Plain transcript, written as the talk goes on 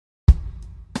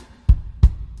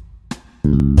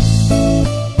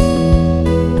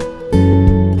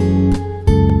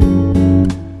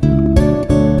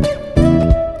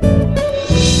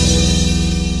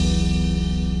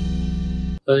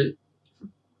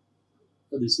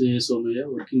This is A.Somaiah,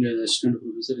 working as Assistant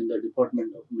Professor in the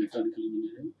Department of Mechanical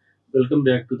Engineering. Welcome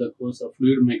back to the course of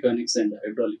Fluid Mechanics and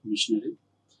Hydraulic Machinery.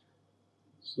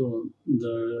 So,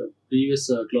 the previous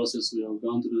classes we have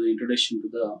gone through the introduction to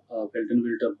the Pelton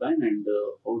wheel turbine and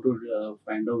how to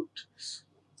find out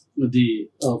the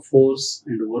force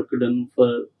and work done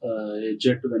for a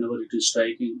jet whenever it is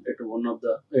striking at one of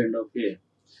the end of a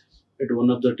at one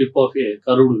of the tip of a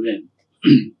curved vane.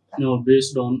 Now,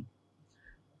 based on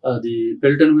the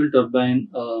Pelton wheel turbine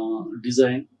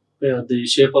design, the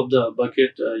shape of the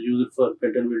bucket used for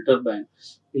Pelton wheel turbine,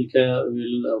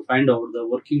 will find out the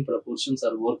working proportions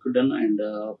or work done and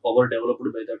power developed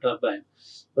by the turbine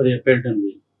for a Pelton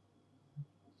wheel.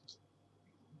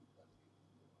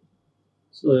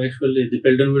 So actually, the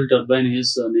Pelton wheel turbine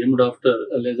is named after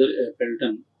Leather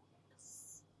Pelton.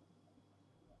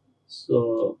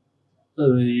 So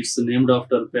it's named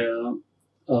after the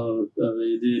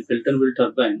Pelton wheel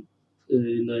turbine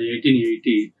in the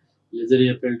 1880.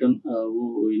 Leather Pelton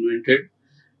who invented,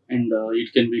 and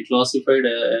it can be classified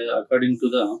according to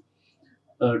the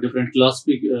different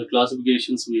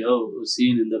classifications we have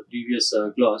seen in the previous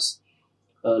class.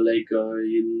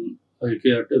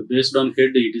 Based on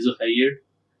head, it is a high head,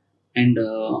 and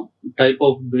type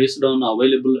of based on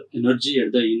available energy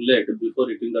at the inlet before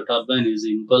hitting the turbine is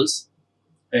impulse,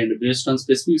 and based on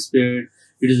specific speed,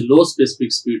 it is low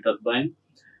specific speed turbine,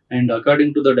 and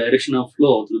according to the direction of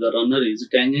flow through the runner is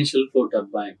tangential flow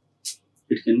turbine.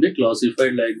 It can be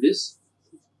classified like this.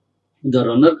 The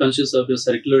runner consists of a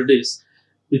circular disc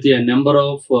with a number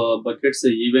of buckets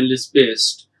evenly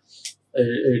spaced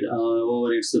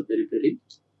over its periphery.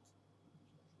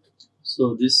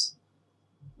 So this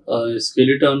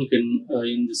skeleton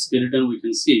in the skeleton we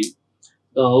can see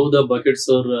how the buckets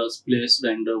are placed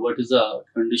and what is the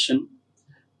condition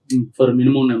for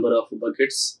minimum number of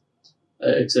buckets,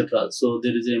 etc. So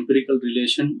there is an empirical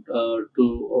relation to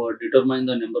determine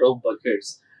the number of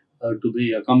buckets to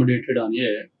be accommodated on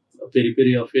a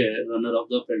periphery of a runner of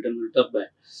the Pelton wheel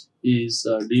turbine is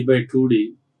d by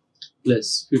 2d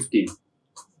plus 15.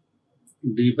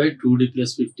 D by 2d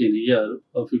plus 15. Here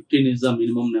 15 is the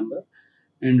minimum number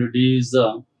and d is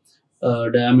the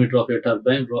diameter of a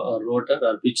turbine rotor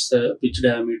or pitch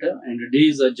diameter, and d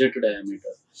is a jet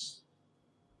diameter.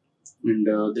 And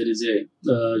there is a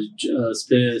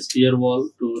sphere valve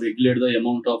to regulate the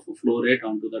amount of flow rate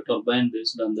onto the turbine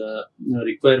based on the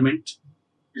requirement,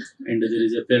 and there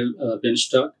is a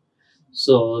penstock.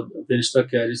 So the penstock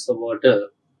carries the water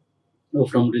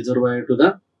from reservoir to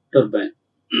the turbine.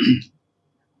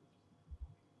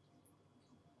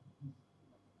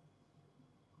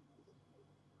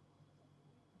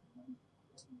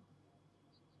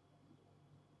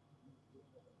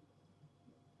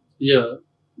 Here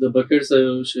the buckets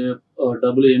have shape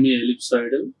WME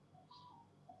ellipsoidal,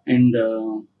 and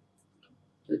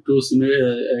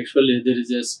actually there is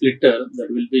a splitter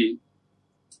that will be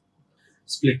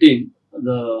splitting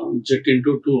the jet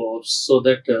into two halves so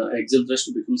that axial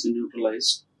thrust becomes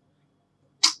neutralized,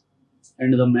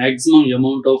 and the maximum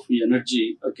amount of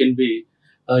energy can be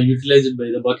utilized by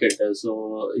the bucket.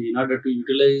 So in order to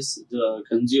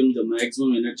consume the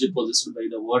maximum energy possessed by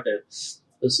the water,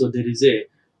 so there is a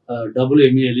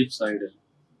WME ellipsoidal.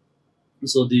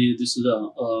 So this is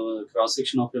a cross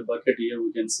section of a bucket. Here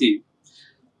we can see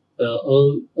the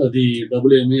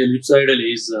WME ellipsoidal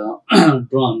is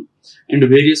drawn, and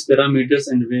various parameters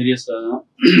and various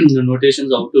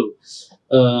notations how to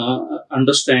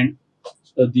understand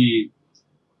the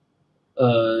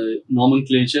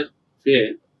nomenclature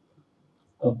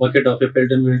of a bucket of a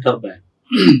Pelton wheel turbine.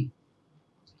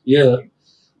 Here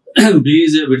B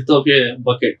is a width of a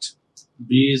bucket.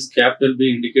 B is capital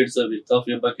B indicates the width of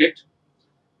a bucket,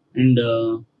 and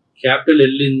capital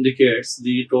L indicates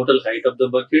the total height of the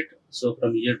bucket. So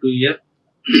from here to here,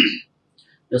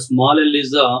 the small L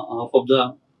is the half of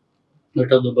the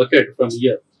height of the bucket from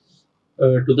here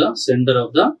to the center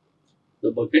of the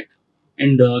bucket,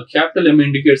 and capital M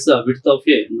indicates the width of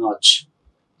a notch.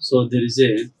 So there is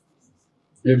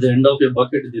at the end of a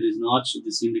bucket there is notch.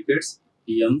 This indicates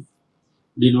M,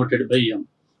 denoted by M.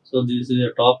 So this is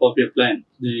the top of a plane,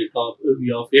 the top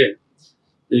view of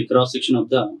the cross section of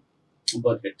the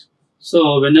bucket.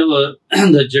 So whenever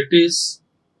the jet is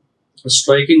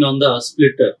striking on the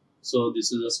splitter, so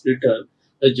this is a splitter,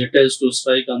 the jet has to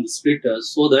strike on the splitter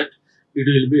so that it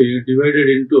will be divided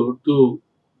into two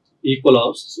equal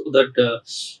halves, so that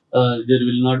there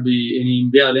will not be any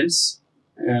imbalance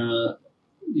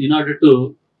in order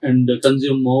to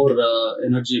consume more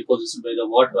energy possessed by the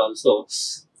water also.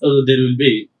 So there will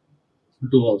be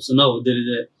two halves. So now there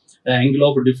is angle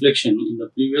of deflection in the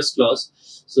previous class.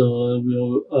 So we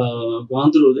have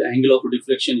gone through the angle of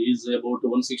deflection is about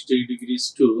 160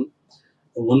 degrees to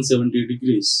 170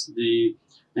 degrees. The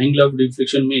angle of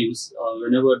deflection means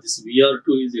whenever this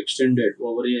VR2 is extended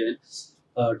over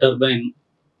a turbine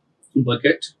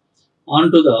bucket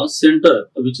onto the center,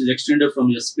 which is extended from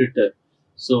a splitter.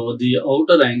 So the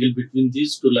outer angle between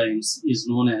these two lines is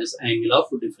known as angle of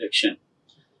deflection.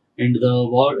 And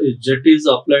the jet is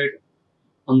applied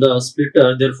on the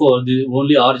splitter. Therefore, the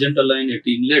only horizontal line at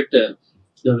inlet, the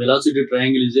velocity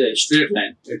triangle is a straight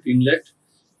line at inlet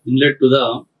to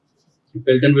the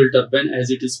Pelton wheel turbine. As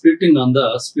it is splitting on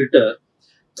the splitter,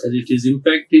 as it is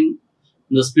impacting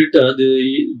the splitter,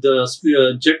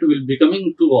 the jet will be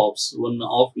coming two halves. One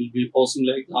half will be passing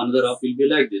like, another half will be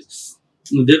like this.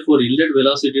 Therefore, inlet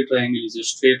velocity triangle is a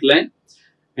straight line,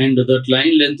 and that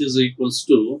line length is equals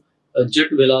to jet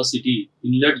velocity,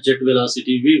 inlet jet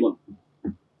velocity V1.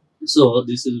 So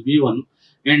this is V1,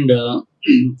 and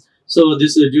so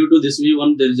this due to this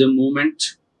V1 there is a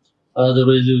movement.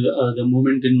 Otherwise, the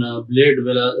movement in blade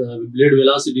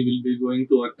velocity will be going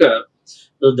to occur.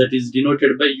 So that is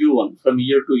denoted by U1 from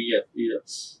here to here.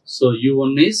 So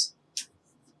U1 is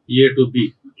A to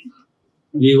B,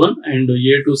 V1, and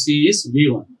A to C is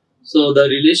V1. So the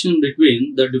relation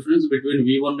between the difference between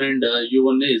V1 and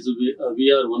U1 is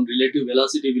VR1 relative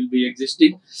velocity will be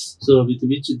existing. So with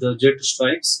which the jet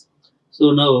strikes.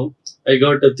 So now I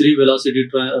got three velocity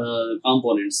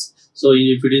components. So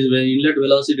if it is an inlet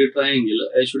velocity triangle,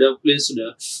 I should have placed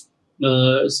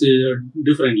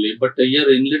differently. But here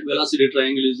inlet velocity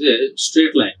triangle is a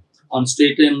straight line. On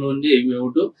straight line only we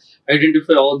have to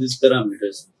identify all these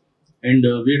parameters. And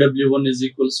VW1 is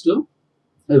equals to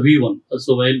V1.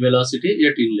 So while velocity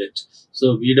at inlet.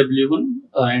 So VW1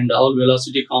 and all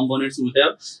velocity components we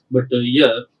have. But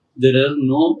here there are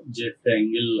no jet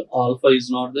angle. Alpha is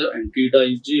not there and theta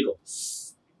is 0.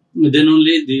 Then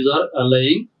only these are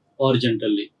lying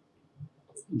horizontally.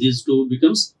 These two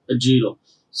becomes 0.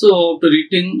 So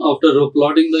after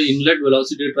plotting the inlet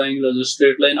velocity triangle as a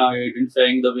straight line,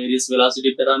 identifying the various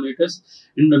velocity parameters,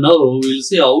 and now we will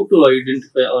see how to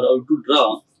identify or how to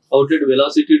draw outlet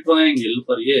velocity triangle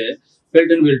for a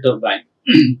Pelton wheel turbine.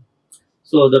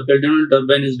 So the Pelton wheel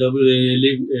turbine is double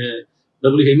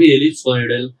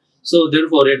hemi-ellipsoidal. So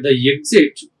therefore at the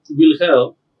exit we will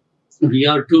have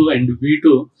VR2 and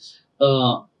V2.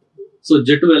 So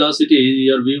jet velocity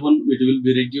here V1 it will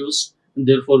be reduced, and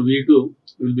therefore V2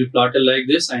 will be plotted like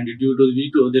this, and due to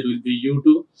V2 there will be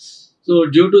U2. So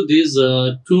due to these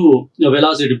two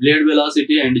velocity, blade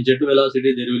velocity and jet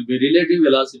velocity, there will be relative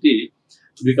velocity.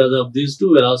 Because of these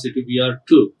two velocity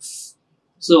VR2.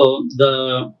 So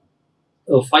the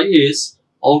phi is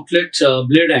outlet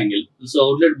blade angle. So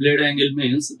outlet blade angle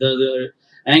means the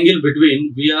angle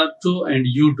between VR2 and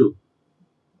U2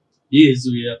 is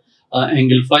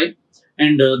angle phi.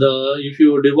 And if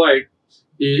you divide,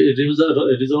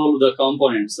 resolve the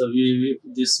components.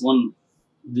 This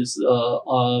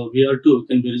VR2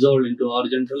 can be resolved into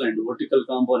horizontal and vertical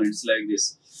components like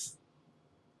this.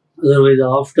 Otherwise,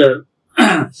 after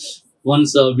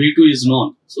once V2 is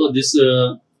known, so this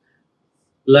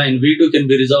line V2 can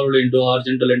be resolved into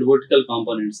horizontal and vertical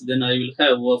components. Then I will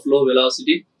have a flow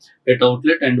velocity at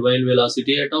outlet and while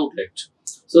velocity at outlet.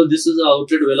 So this is the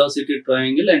outlet velocity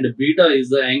triangle, and beta is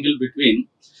the angle between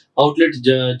outlet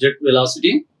jet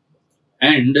velocity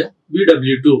and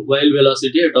VW2 while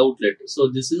velocity at outlet. So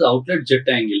this is outlet jet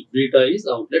angle. Beta is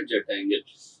outlet jet angle.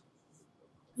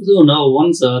 So now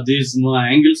once these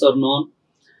angles are known,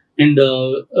 and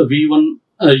V1,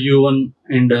 U1,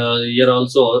 and here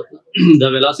also the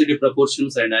velocity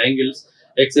proportions and angles,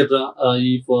 etc.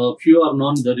 If few are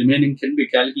known, the remaining can be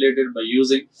calculated by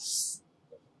using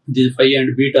the phi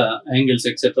and beta angles,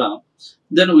 etc.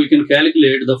 Then we can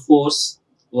calculate the force,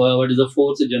 what is the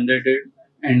force generated,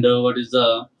 and what is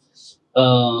the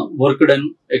work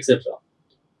done, etc.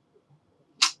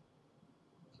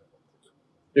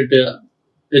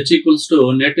 H equals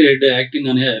to net head acting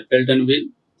on a Pelton wheel.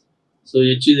 So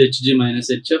H is Hg minus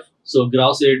Hf. So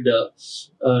gross head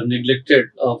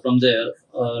neglected from there,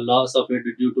 loss of head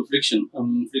due to friction,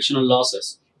 frictional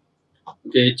losses.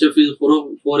 Okay, Hf is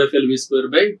 4FLV square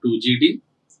by 2GD,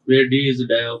 where D is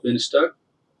die of penstock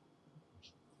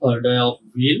or die of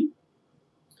wheel.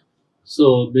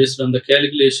 So based on the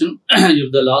calculation,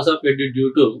 if the loss of head is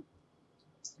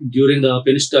during the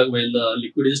penstock while the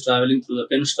liquid is traveling through the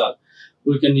penstock,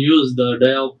 we can use the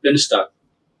die of penstock.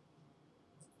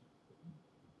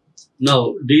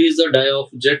 Now D is the die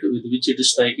of jet with which it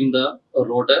is striking the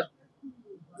rotor.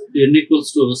 N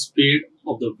equals to speed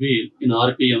of the wheel in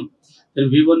RPM. then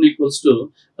V1 equals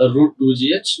to root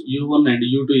 2gh. U1 and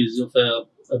U2 is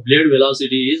a blade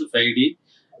velocity is 5d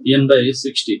n by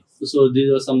 60. So these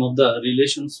are some of the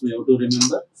relations we have to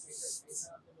remember.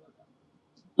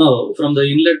 Now, from the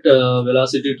inlet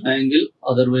velocity triangle,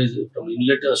 otherwise from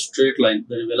inlet straight line,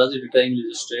 the velocity triangle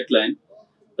is a straight line.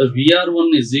 The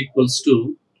VR1 is equals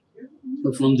to,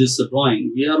 from this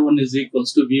drawing, VR1 is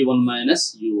equals to V1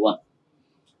 minus U1.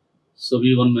 So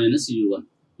V1 minus U1.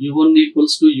 U1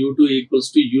 equals to U2 equals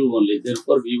to U only.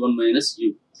 Therefore, V1 minus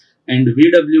U. And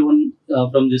VW1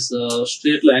 from this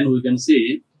straight line, we can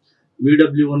see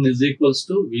VW1 is equals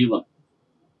to V1.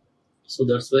 So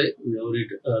that's why we have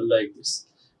it like this.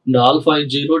 And alpha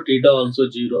is 0, theta also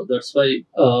 0. That's why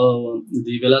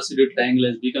the velocity triangle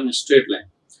has become a straight line.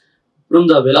 From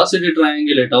the velocity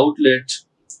triangle at outlet,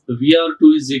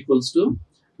 VR2 is equals to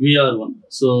VR1.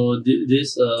 So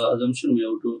this assumption we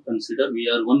have to consider.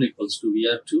 VR1 equals to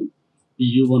VR2,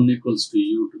 U1 equals to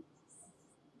U2.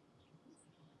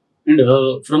 And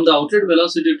from the outlet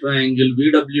velocity triangle,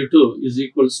 VW2 is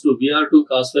equals to VR2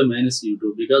 cos phi minus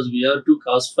U2, because VR2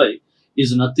 cos phi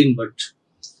is nothing but.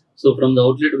 So from the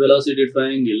outlet velocity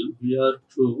triangle,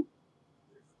 VR2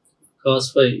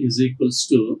 cos phi is equals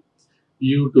to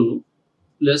U2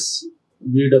 plus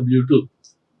VW2.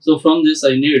 So from this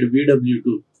I need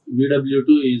VW2.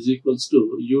 VW2 is equals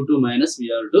to U2 minus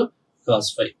VR2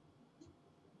 cos phi.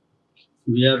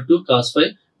 VR2 cos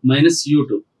phi minus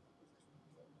U2.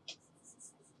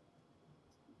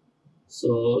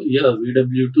 So here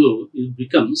VW2 it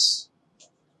becomes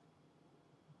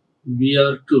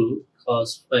VR2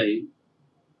 cos phi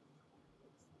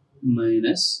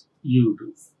minus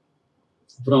U2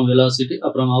 from velocity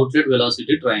from outlet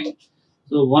velocity triangle.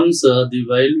 So once the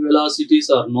while velocities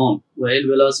are known, while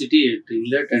velocity at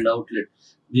inlet and outlet,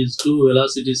 these two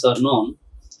velocities are known,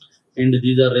 and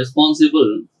these are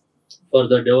responsible for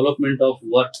the development of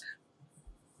work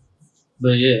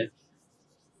by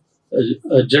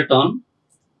a jet on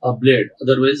a blade.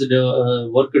 Otherwise, the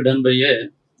work done by a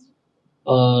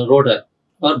rotor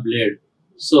or blade.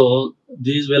 So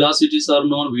these velocities are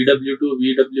known. VW2,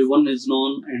 VW1 is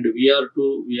known, and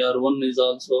VR2, VR1 is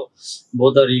also,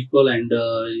 both are equal, and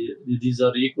these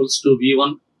are equals to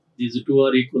V1. These two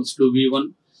are equals to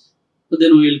V1. So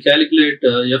then we will calculate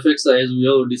Fx as we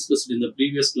have discussed in the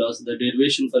previous class. The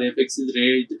derivation for Fx is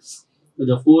rate.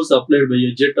 The force applied by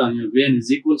a jet on a vane is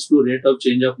equals to rate of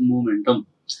change of momentum.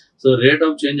 So rate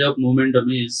of change of momentum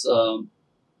is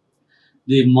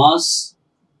the mass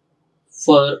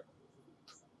for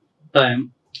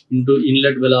time into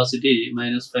inlet velocity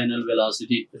minus final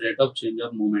velocity, rate of change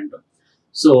of momentum.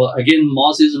 So again,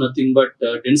 mass is nothing but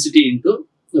density into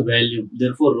volume.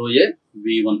 Therefore, rho A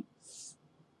V1.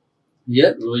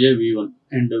 Here, rho A V1,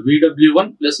 and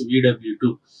VW1 plus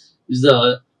VW2 is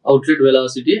the outlet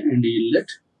velocity and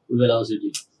inlet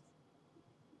velocity.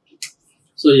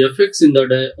 So Fx in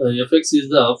the Fx is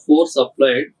the force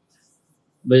applied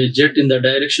by a jet in the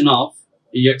direction of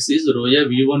X is rho A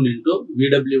V1 into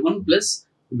VW1 plus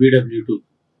VW2.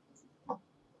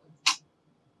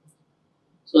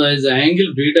 So as the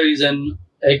angle beta is an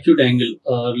acute angle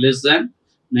less than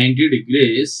 90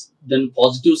 degrees, then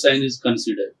positive sign is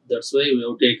considered. That's why we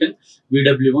have taken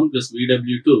VW1 plus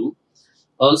VW2.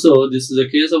 Also, this is a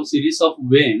case of series of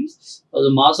vanes. The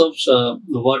mass of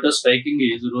water striking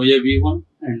is rho A V1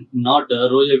 and not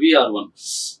rho A VR1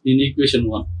 in equation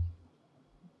 1.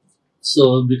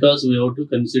 So, because we have to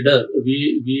consider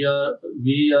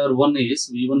VR1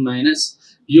 is V1 minus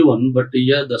U1, but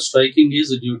here the striking is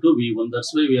due to V1.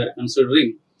 That's why we are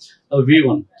considering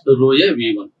V1, so rho A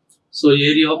V1. So,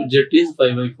 area of jet is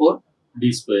 5 by 4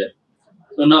 d square.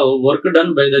 So, now work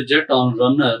done by the jet on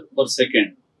runner per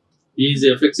second is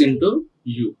Fx into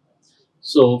U.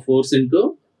 So, force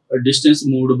into a distance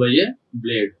moved by a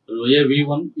blade. Rho A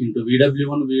V1 into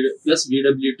VW1 plus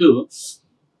VW2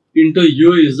 into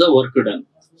U is the work done.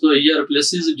 So here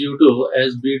plus is due to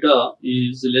as beta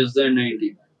is less than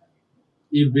 90.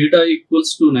 If beta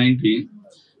equals to 90,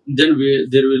 then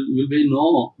there will be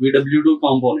no VW2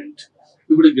 component.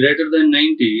 If it is greater than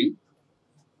 90,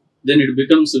 then it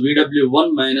becomes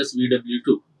VW1 minus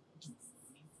VW2.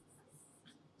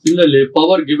 Similarly,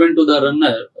 power given to the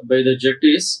runner by the jet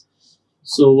is,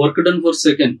 so work done per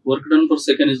second. Work done per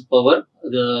second is power.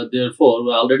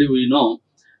 Therefore, already we know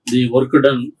the work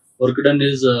done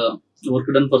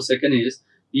per second is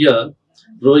here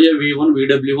rho A V1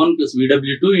 VW1 plus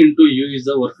VW2 into U is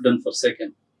the work done per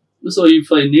second. So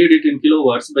if I need it in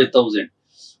kilowatts by 1000,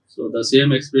 so the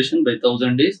same expression by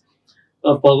 1000 is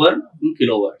power in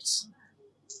kilowatts.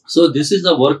 So this is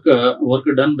the work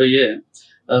done by a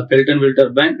Pelton wheel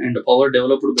turbine and power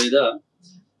developed by the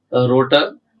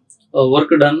rotor work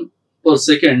done per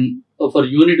second for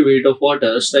unit weight of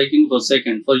water striking per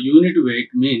second. For unit weight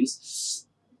means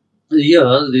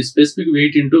here the specific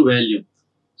weight into value.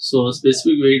 So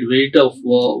specific weight of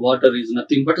water is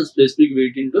nothing but a specific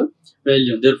weight into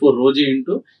value. Therefore, rho g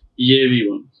into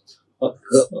AV1.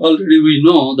 Already we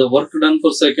know the work done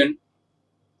per second.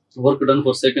 Work done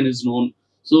per second is known.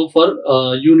 So for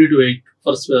unit weight,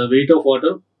 for weight of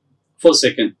water per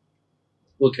second.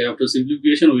 Okay, after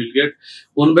simplification, we will get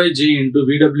 1 by G into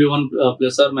VW1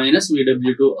 plus or minus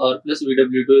VW2 or plus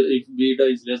VW2 if beta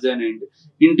is less than end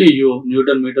into U,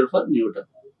 Newton meter for Newton.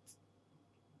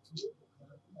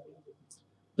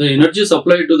 The energy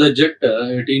supplied to the jet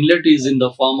at inlet is in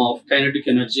the form of kinetic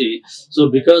energy.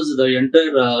 So, because the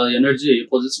entire energy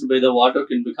possessed by the water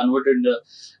can be converted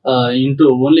into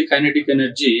only kinetic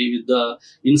energy with the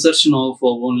insertion of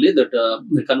only that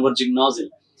the converging nozzle.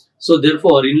 So,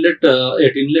 therefore,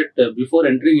 at inlet before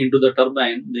entering into the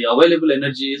turbine, the available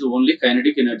energy is only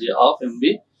kinetic energy of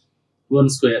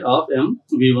mv1 square of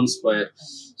mv1 square.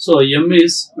 So, m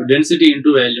is density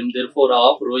into volume. Therefore,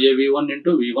 of rho a v1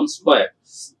 into v1 square.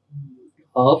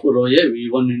 Of rho a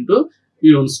v1 into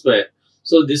v1 square.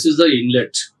 So, this is the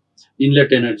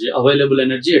inlet energy, available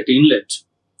energy at inlet.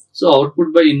 So,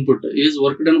 output by input is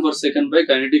work done per second by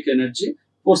kinetic energy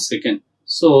per second.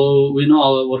 So, we know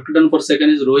our work done per second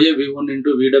is rho a v1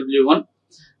 into vw1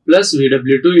 plus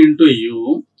vw2 into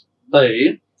u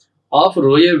by of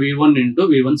rho a v1 into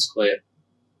v1 square.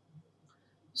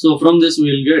 So, from this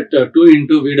we will get 2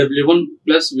 into vw1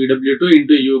 plus vw2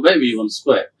 into u by v1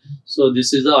 square. So,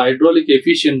 this is the hydraulic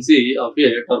efficiency of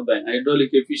a turbine. Hydraulic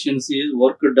efficiency is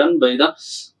work done by the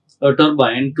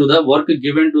turbine to the work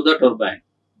given to the turbine.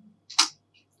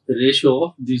 The ratio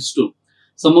of these two.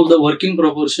 Some of the working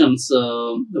proportions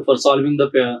for solving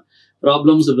the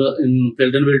problems in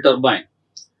Pelton wheel turbine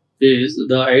is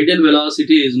the ideal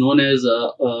velocity is known as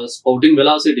spouting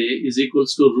velocity is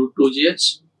equals to root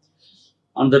 2gh.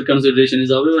 Another consideration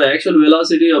is, however, actual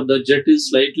velocity of the jet is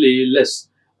slightly less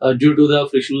due to the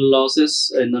frictional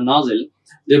losses in the nozzle.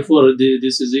 Therefore,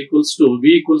 this is equals to V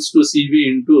equals to CV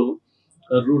into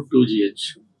root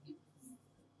 2gh,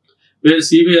 where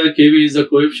CV or kV is the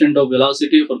coefficient of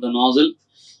velocity for the nozzle.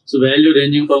 So, value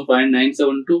ranging from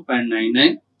 0.97 to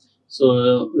 0.99.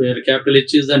 So, where capital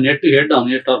H is the net head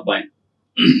on a turbine.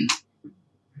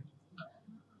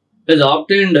 As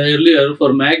obtained earlier,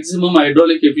 for maximum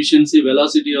hydraulic efficiency,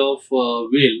 velocity of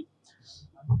wheel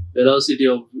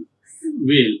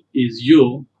is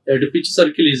U at pitch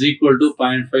circle is equal to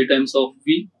 0.5 times of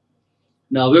V.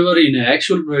 Now, however, in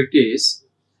actual practice,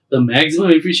 the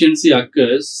maximum efficiency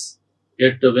occurs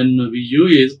at when U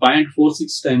is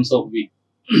 0.46 times of V.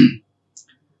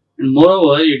 And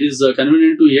moreover, it is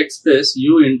convenient to express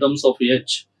U in terms of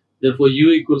H. Therefore,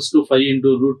 U equals to 5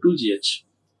 into root 2gh.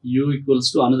 U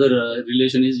equals to another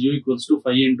relation is U equals to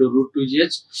 5 into root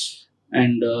 2gh.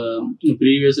 And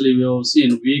previously we have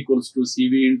seen V equals to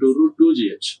CV into root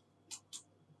 2gh.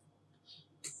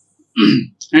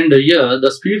 And here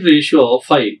the speed ratio of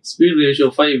 5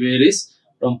 varies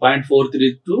from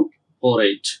 0.43 to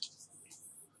 0.48.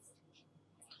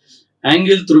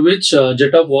 Angle through which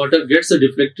jet of water gets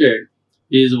deflected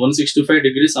is 165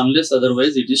 degrees unless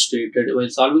otherwise it is stated. While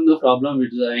solving the problem, which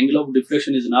the angle of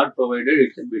deflection is not provided,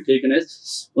 it can be taken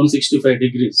as 165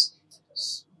 degrees.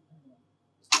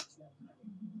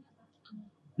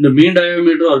 The mean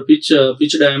diameter or pitch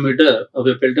diameter of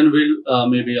a Pelton wheel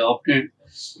may be obtained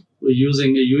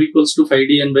using U equals to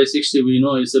 5dn by 60. We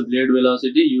know is a blade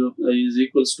velocity. U is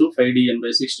equals to 5dn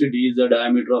by 60. D is the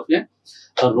diameter of a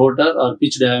rotor or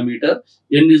pitch diameter.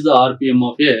 N is the RPM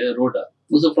of a rotor.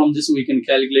 So from this we can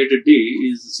calculate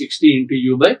D is 60 into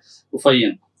U by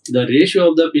 5n. The ratio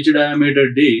of the pitch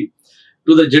diameter D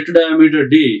to the jet diameter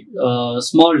D,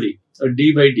 small d,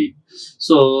 D by D.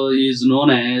 So is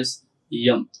known as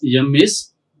M. M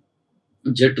is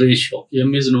jet ratio.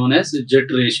 M is known as jet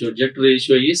ratio. Jet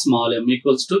ratio is small m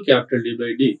equals to capital D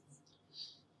by D.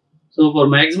 So for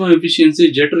maximum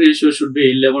efficiency, jet ratio should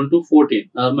be 11 to 14.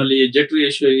 Normally, a jet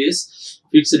ratio is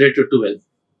fixed at 12.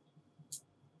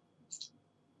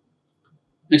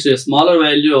 Next, a smaller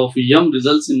value of m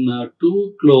results in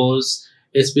too close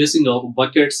a spacing of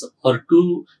buckets or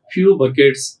too few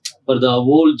buckets for the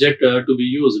whole jet to be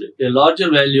used. A larger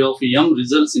value of m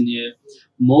results in a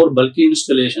more bulky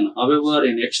installation. However,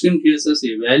 in extreme cases,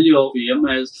 a value of m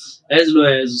as low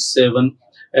as 7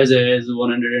 as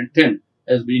 110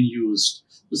 has been used.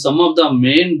 So, some of the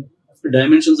main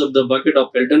dimensions of the bucket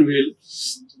of Pelton wheel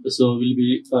will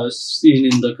be seen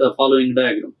in the following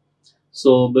diagram.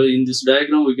 So, in this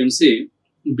diagram, we can see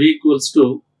B equals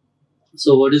to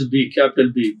So what is B? Capital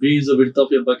B. B is the width of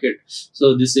a bucket.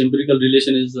 So this empirical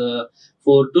relation is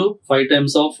 4 to 5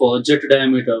 times of jet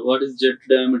diameter. What is jet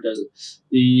diameter?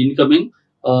 The incoming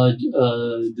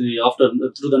the after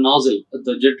through the nozzle,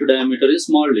 the jet diameter is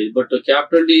small d, but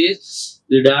capital D is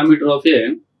the diameter of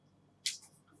a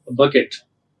bucket.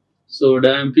 So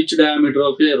pitch diameter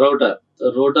of a rotor,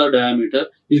 the rotor diameter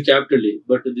is capital D,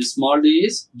 but the small d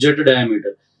is jet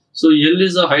diameter. So L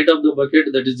is the height of the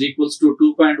bucket, that is equals to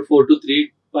 2.4 to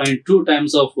 3.2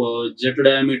 times of jet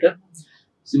diameter.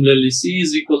 Similarly, C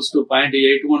is equals to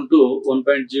 0.81 to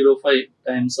 1.05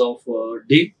 times of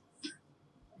D.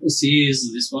 C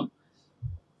is this one.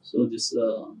 So this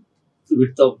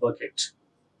width of bucket.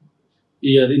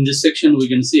 Here in this section we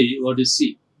can see what is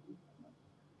C.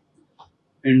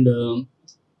 And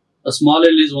a small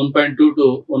L is 1.2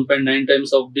 to 1.9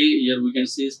 times of D. Here we can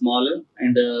see small L,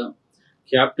 and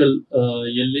capital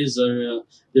L is the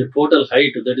total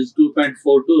height, that is 2.4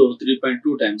 to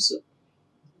 3.2 times.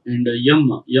 And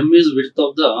M is width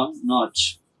of the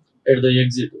notch at the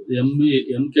exit.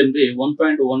 M can be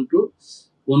 1.1 to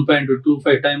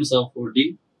 1.25 times of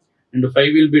D, and 5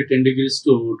 will be 10 degrees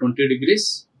to 20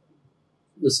 degrees.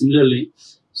 Similarly,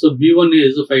 so B1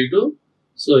 is 5 to,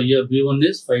 so here B1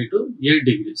 is 5 to 8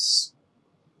 degrees.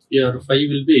 Here 5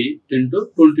 will be 10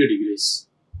 to 20 degrees.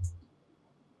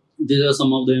 These are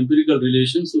some of the empirical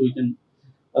relations we can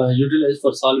utilize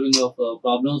for solving of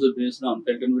problems based on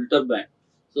Pelton wheel turbine.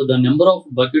 So the number of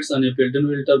buckets on a Pelton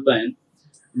wheel turbine,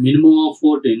 minimum of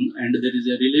 14, and there is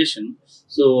a relation.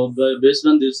 So based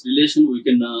on this relation, we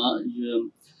can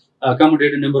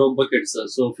accommodate a number of buckets.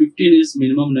 So 15 is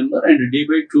minimum number and D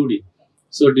by 2D.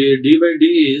 So D by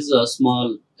D is a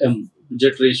small m,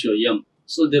 jet ratio m.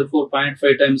 So therefore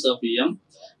 0.5 times of m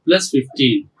plus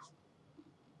 15.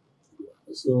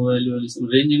 So value is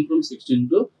ranging from 16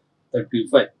 to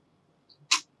 35.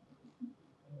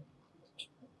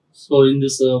 So in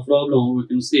this problem we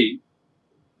can see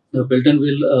the Pelton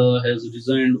wheel has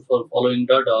designed for following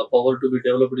data. Power to be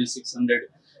developed is 600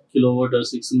 kilowatt or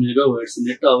 6 megawatts.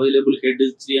 Net available head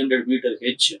is 300 meter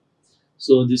H.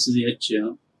 So this is H,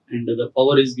 and the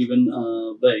power is given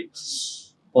by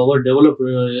power developed.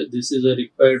 This is a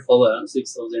required power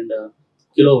 6000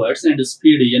 kilowatts, and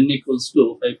speed n equals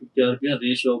to 550 rpm.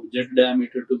 Ratio of jet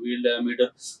diameter to wheel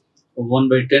diameter 1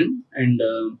 by 10, and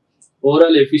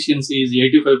overall efficiency is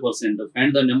 85%.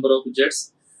 Find the number of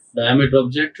jets, diameter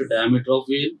of jet, diameter of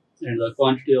wheel, and the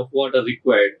quantity of water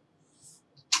required.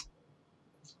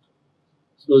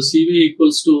 So CV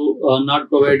equals to not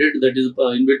provided, that is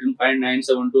in between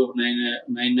 0.97 to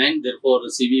 999. Therefore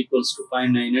CV equals to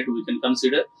 0.98 we can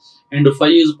consider, and phi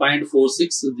is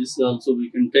 0.46. This also we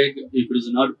can take if it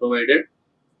is not provided.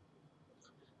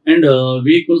 And V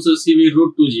equals to CV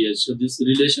root 2GH. So this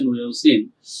relation we have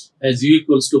seen as U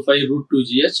equals to phi root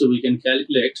 2GH. So we can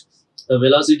calculate the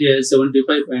velocity as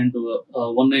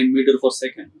 75.19 meter per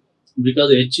second.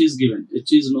 Because H is given,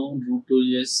 H is known, root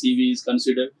 2GH, CV is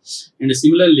considered, and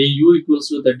similarly U equals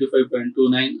to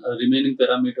 35.29. Remaining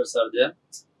parameters are there.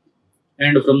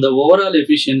 And from the overall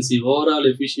efficiency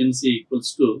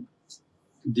equals to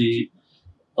the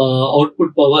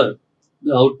output power,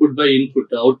 the output by input.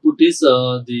 The output is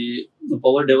the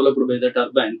power developed by the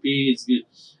turbine. P is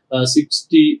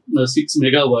 66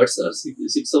 megawatts or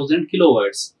 6000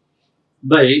 kilowatts.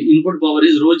 By input power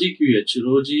is rho G QH.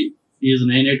 Rho G is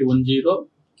 9810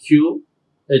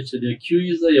 QH. The Q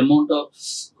is the amount of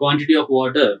quantity of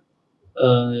water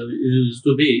is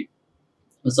to be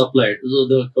supplied. So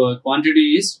the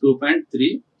quantity is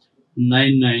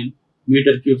 2.399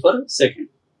 meter cube per second.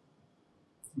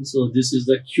 So this is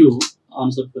the Q,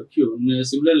 answer for Q.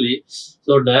 Similarly,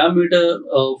 so diameter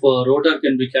of rotor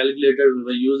can be calculated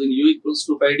by using U equals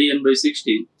to 5dn by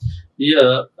 16.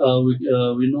 Here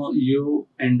we know U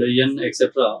and N,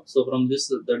 etc. So from this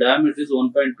the diameter is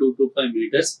 1.225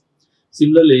 meters.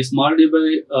 Similarly, small d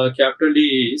by capital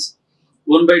D is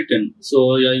 1 by 10.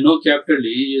 So I know capital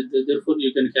D, therefore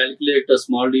you can calculate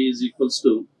small d is equals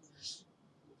to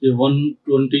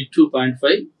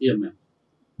 122.5 mm.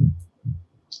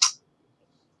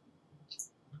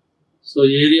 So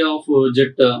area of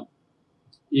jet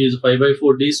is 5 by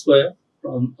 4 d square,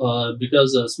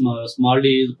 because small d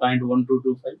is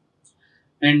 0.1225,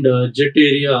 and jet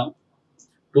area,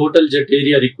 total jet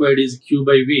area required is Q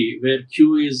by V, where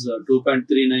Q is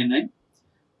 2.399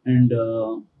 and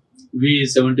V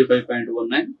is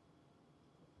 75.19.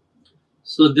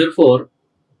 So therefore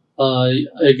I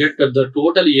get that the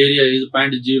total area is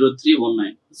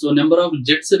 0.0319. So number of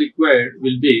jets required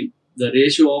will be the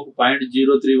ratio of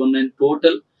 0.0319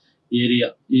 total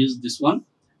area is this one,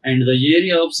 and the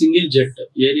area of single jet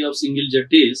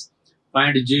is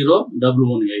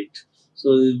 0.0118. So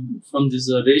from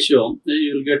this ratio,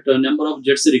 you will get number of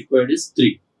jets required is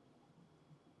 3.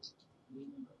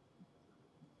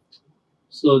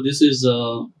 So this is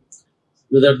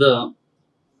whether the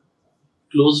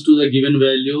close to the given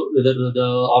value, whether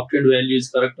the obtained value is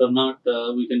correct or not,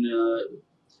 we can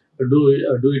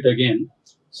do it again.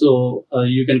 So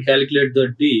you can calculate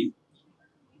the D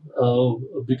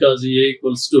because A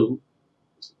equals to,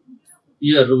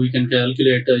 here we can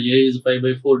calculate A is 5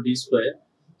 by 4 D square.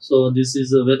 So this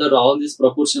is whether all these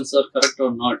proportions are correct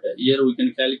or not. Here we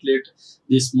can calculate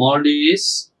the small d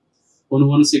is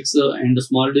 116 and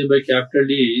small d by capital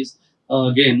D is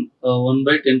again 1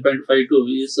 by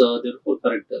 10.52 is therefore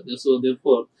correct. So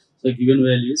therefore the given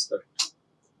value is correct.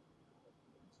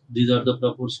 These are the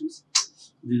proportions.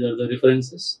 These are the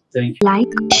references. Thank you.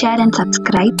 Like, share and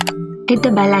subscribe. Hit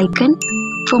the bell icon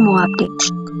for more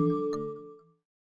updates.